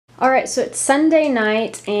Alright, so it's Sunday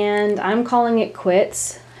night and I'm calling it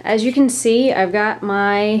quits. As you can see, I've got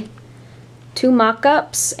my 2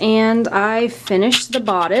 mock-ups and I finished the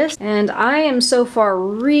bodice, and I am so far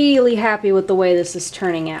really happy with the way this is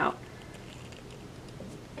turning out.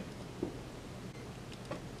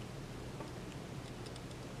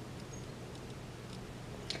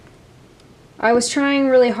 I was trying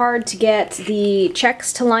really hard to get the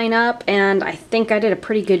checks to line up, and I think I did a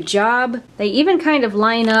pretty good job. They even kind of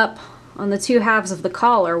line up on the 2 halves of the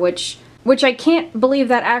collar, which I can't believe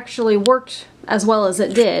that actually worked as well as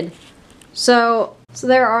it did. So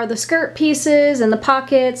there are the skirt pieces and the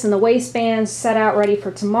pockets and the waistbands set out ready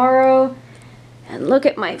for tomorrow. And look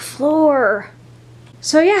at my floor.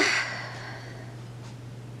 So yeah.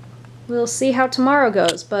 We'll see how tomorrow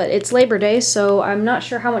goes, but it's Labor Day, so I'm not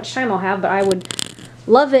sure how much time I'll have, but I would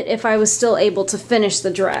love it if I was still able to finish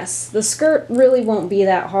the dress. The skirt really won't be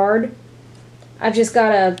that hard. I've just got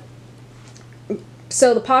to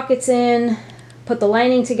sew the pockets in, put the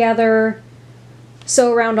lining together,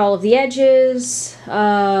 sew around all of the edges,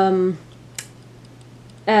 attach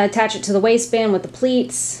it to the waistband with the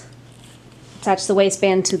pleats, attach the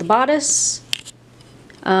waistband to the bodice,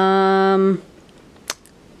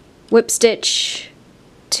 whip stitch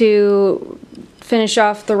to finish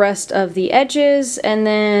off the rest of the edges, and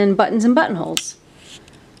then buttons and buttonholes.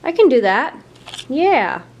 I can do that.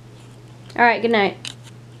 Yeah. Alright, good night.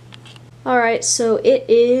 Alright, so it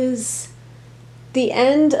is the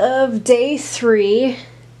end of day 3.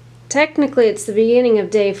 Technically it's the beginning of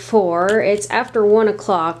day 4. It's after 1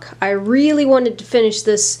 o'clock. I really wanted to finish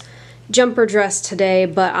this jumper dress today,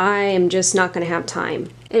 but I am just not going to have time.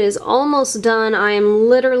 It is almost done. I am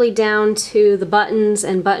literally down to the buttons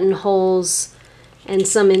and buttonholes and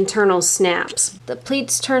some internal snaps. The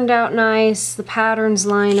pleats turned out nice, the patterns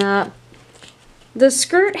line up. The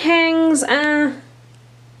skirt hangs, I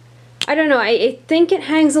don't know, I think it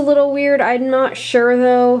hangs a little weird. I'm not sure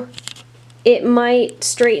though. It might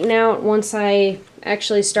straighten out once I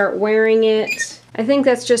actually start wearing it. I think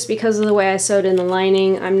that's just because of the way I sewed in the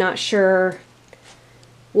lining. I'm not sure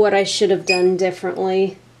what I should have done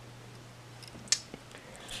differently.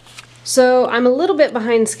 So I'm a little bit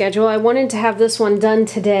behind schedule. I wanted to have this one done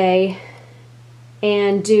today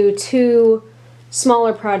and do 2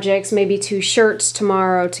 smaller projects, maybe 2 shirts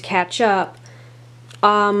tomorrow to catch up.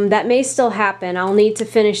 That may still happen. I'll need to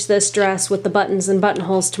finish this dress with the buttons and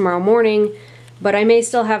buttonholes tomorrow morning, but I may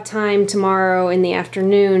still have time tomorrow in the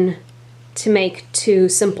afternoon to make 2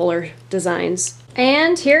 simpler designs.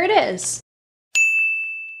 And here it is.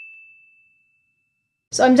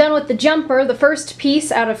 So I'm done with the jumper, the first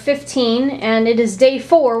piece out of 15, and it is day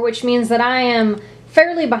 4, which means that I am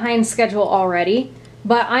fairly behind schedule already,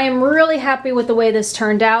 but I am really happy with the way this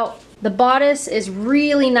turned out. The bodice is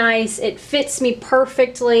really nice. It fits me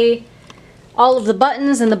perfectly. All of the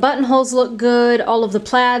buttons and the buttonholes look good. All of the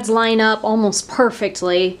plaids line up almost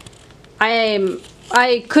perfectly.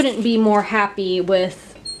 I couldn't be more happy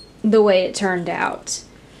with the way it turned out.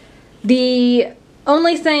 The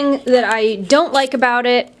only thing that I don't like about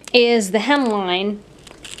it is the hemline,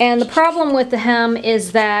 and the problem with the hem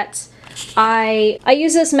is that I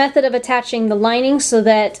use this method of attaching the lining so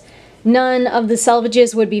that none of the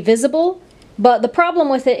selvages would be visible, but the problem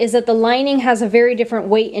with it is that the lining has a very different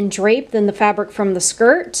weight and drape than the fabric from the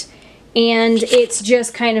skirt, and it's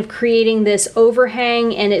just kind of creating this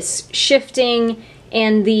overhang, and it's shifting,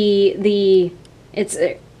 and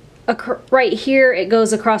right here it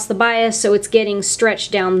goes across the bias, so it's getting stretched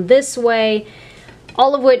down this way,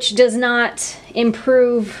 all of which does not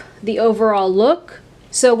improve the overall look.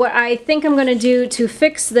 So what I think I'm going to do to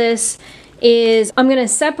fix this is I'm going to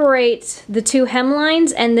separate the 2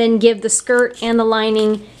 hemlines and then give the skirt and the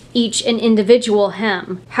lining each an individual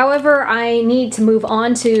hem. However, I need to move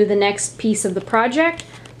on to the next piece of the project,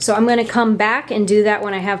 so I'm going to come back and do that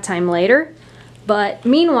when I have time later. But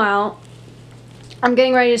meanwhile, I'm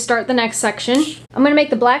getting ready to start the next section. I'm going to make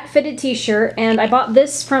the black fitted t-shirt, and I bought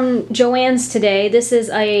this from Joann's today. This is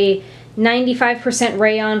a 95%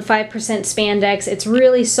 rayon, 5% spandex. It's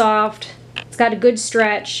really soft. It's got a good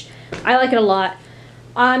stretch. I like it a lot.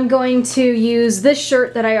 I'm going to use this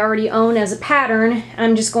shirt that I already own as a pattern.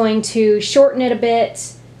 I'm just going to shorten it a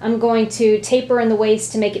bit. I'm going to taper in the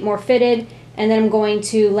waist to make it more fitted, and then I'm going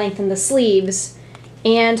to lengthen the sleeves.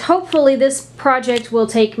 And hopefully this project will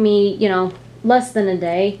take me, you know, less than a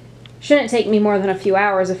day. Shouldn't take me more than a few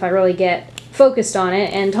hours if I really get focused on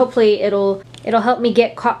it, and hopefully it'll help me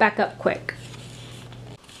get caught back up quick.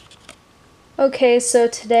 Okay, so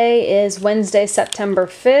today is Wednesday, September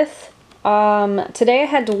 5th. Today I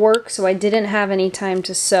had to work, so I didn't have any time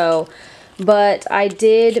to sew, but I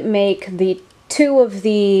did make the two of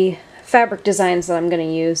the fabric designs that I'm going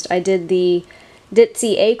to use. I did the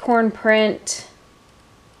Ditzy acorn print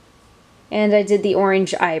and I did the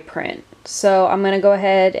orange eye print. So I'm going to go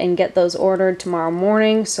ahead and get those ordered tomorrow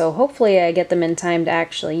morning, so hopefully I get them in time to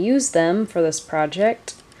actually use them for this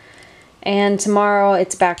project. And tomorrow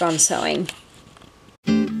it's back on sewing.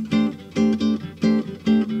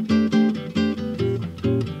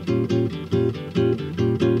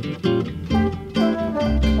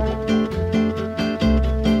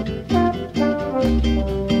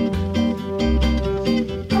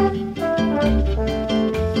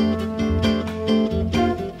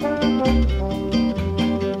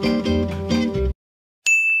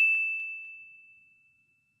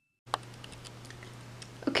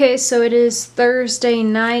 Okay, so it is Thursday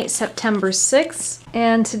night, September 6th,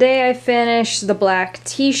 and today I finished the black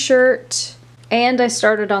t-shirt and I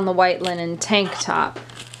started on the white linen tank top.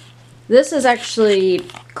 This is actually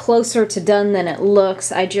closer to done than it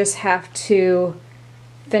looks. I just have to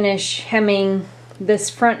finish hemming this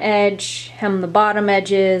front edge, hem the bottom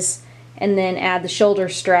edges, and then add the shoulder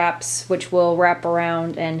straps, which will wrap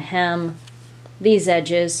around and hem these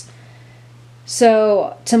edges.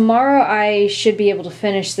 So tomorrow I should be able to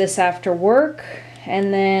finish this after work,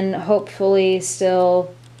 and then hopefully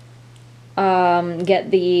still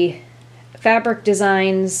get the fabric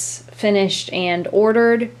designs finished and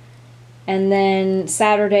ordered, and then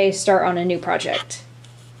Saturday start on a new project.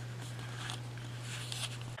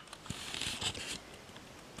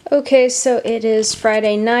 Okay, so it is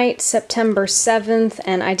Friday night, September 7th,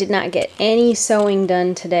 and I did not get any sewing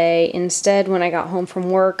done today. Instead, when I got home from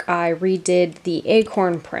work, I redid the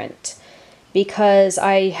acorn print because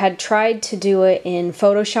I had tried to do it in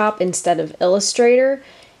Photoshop instead of Illustrator,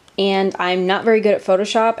 and I'm not very good at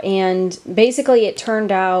Photoshop, and basically it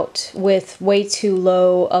turned out with way too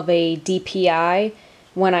low of a DPI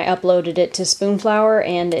when I uploaded it to Spoonflower,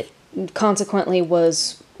 and it consequently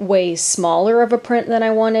was way smaller of a print than I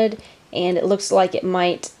wanted, and it looks like it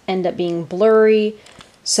might end up being blurry.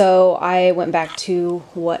 So I went back to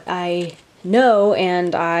what I know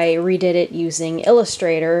and I redid it using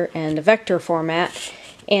Illustrator and a vector format,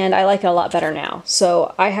 and I like it a lot better now.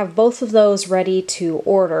 So I have both of those ready to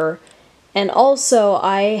order, and also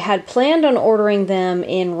I had planned on ordering them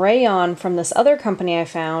in rayon from this other company I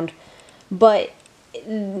found, but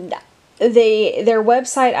their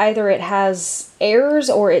website, either it has errors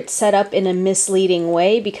or it's set up in a misleading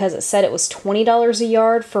way, because it said it was $20 a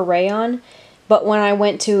yard for rayon, but when I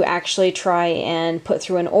went to actually try and put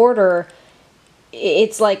through an order,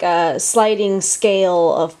 it's like a sliding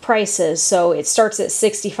scale of prices. So it starts at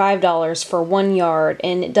 $65 for 1 yard,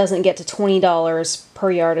 and it doesn't get to $20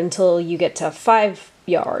 per yard until you get to 5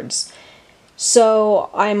 yards.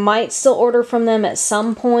 So I might still order from them at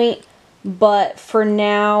some point, but for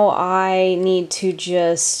now I need to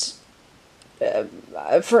just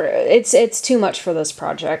it's too much for this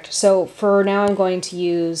project. So for now I'm going to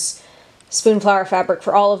use Spoonflower fabric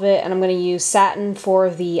for all of it, and I'm going to use satin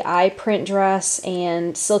for the eye print dress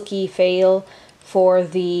and silky fail for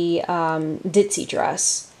the ditzy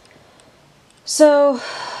dress. So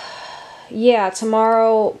yeah,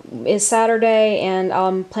 tomorrow is Saturday and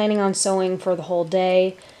I'm planning on sewing for the whole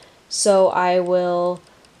day, so I will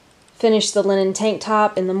finish the linen tank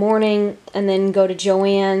top in the morning and then go to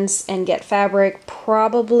Joann's and get fabric,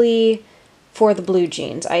 probably for the blue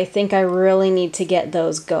jeans. I think I really need to get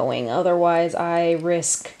those going, otherwise I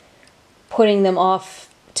risk putting them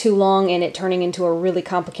off too long and it turning into a really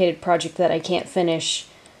complicated project that I can't finish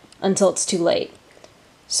until it's too late.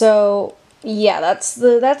 So yeah, that's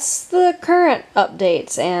the current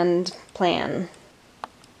updates and plan.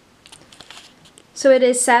 So it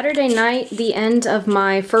is Saturday night, the end of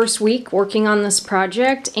my first week working on this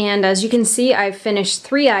project, and as you can see, I've finished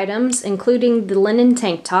 3 items, including the linen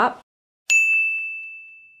tank top.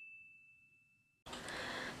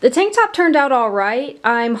 The tank top turned out alright.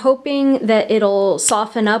 I'm hoping that it'll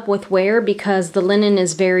soften up with wear because the linen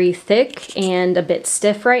is very thick and a bit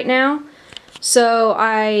stiff right now. So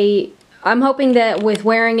I'm hoping that with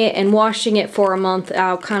wearing it and washing it for a month,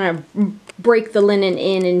 I'll kind of break the linen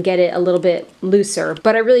in and get it a little bit looser.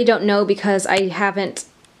 But I really don't know because I haven't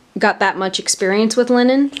got that much experience with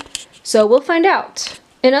linen. So we'll find out.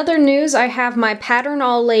 In other news, I have my pattern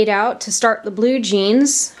all laid out to start the blue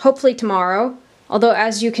jeans, hopefully tomorrow. Although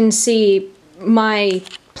as you can see, my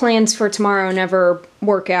plans for tomorrow never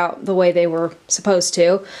work out the way they were supposed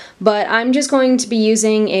to. But I'm just going to be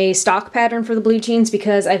using a stock pattern for the blue jeans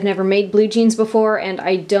because I've never made blue jeans before and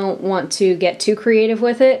I don't want to get too creative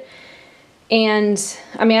with it. And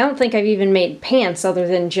I mean, I don't think I've even made pants other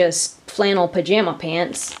than just flannel pajama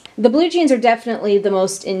pants. The blue jeans are definitely the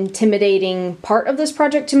most intimidating part of this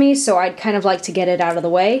project to me, so I'd kind of like to get it out of the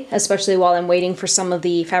way, especially while I'm waiting for some of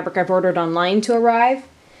the fabric I've ordered online to arrive.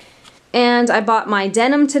 And I bought my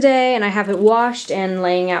denim today, and I have it washed and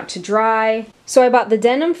laying out to dry. So I bought the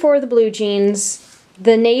denim for the blue jeans,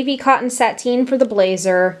 the navy cotton sateen for the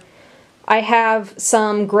blazer. I have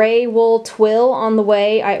some gray wool twill on the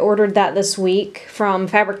way. I ordered that this week from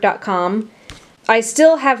fabric.com. I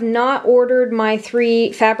still have not ordered my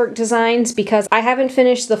 3 fabric designs because I haven't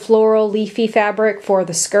finished the floral leafy fabric for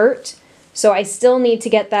the skirt. So I still need to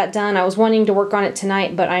get that done. I was wanting to work on it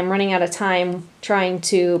tonight, but I'm running out of time trying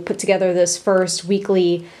to put together this first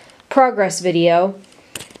weekly progress video.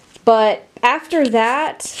 But after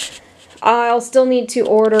that, I'll still need to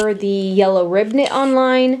order the yellow rib knit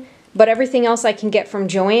online, but everything else I can get from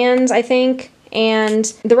Joann's, I think, and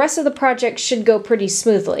the rest of the project should go pretty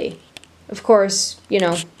smoothly. Of course, you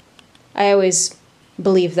know, I always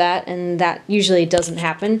believe that, and that usually doesn't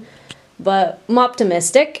happen, but I'm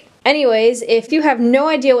optimistic. Anyways, if you have no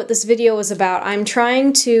idea what this video is about, I'm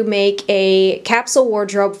trying to make a capsule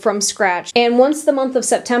wardrobe from scratch, and once the month of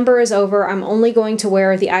September is over, I'm only going to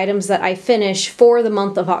wear the items that I finish for the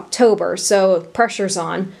month of October, so pressure's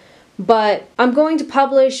on. But I'm going to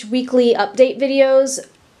publish weekly update videos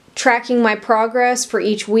tracking my progress for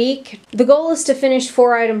each week. The goal is to finish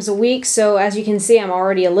 4 items a week, so as you can see, I'm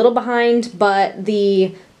already a little behind, but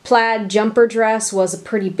the plaid jumper dress was a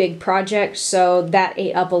pretty big project, so that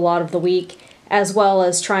ate up a lot of the week, as well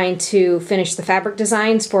as trying to finish the fabric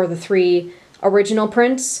designs for the 3 original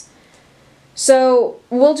prints. So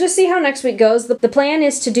we'll just see how next week goes. The plan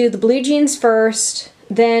is to do the blue jeans first,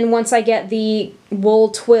 then once I get the wool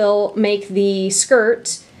twill, make the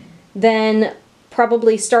skirt, then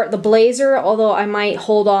probably start the blazer, although I might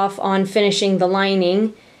hold off on finishing the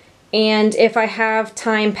lining. And if I have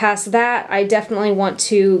time past that, I definitely want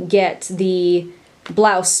to get the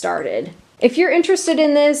blouse started. If you're interested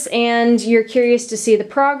in this and you're curious to see the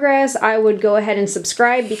progress, I would go ahead and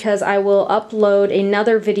subscribe because I will upload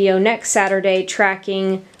another video next Saturday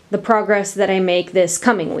tracking the progress that I make this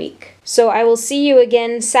coming week. So I will see you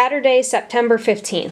again Saturday, September 15th.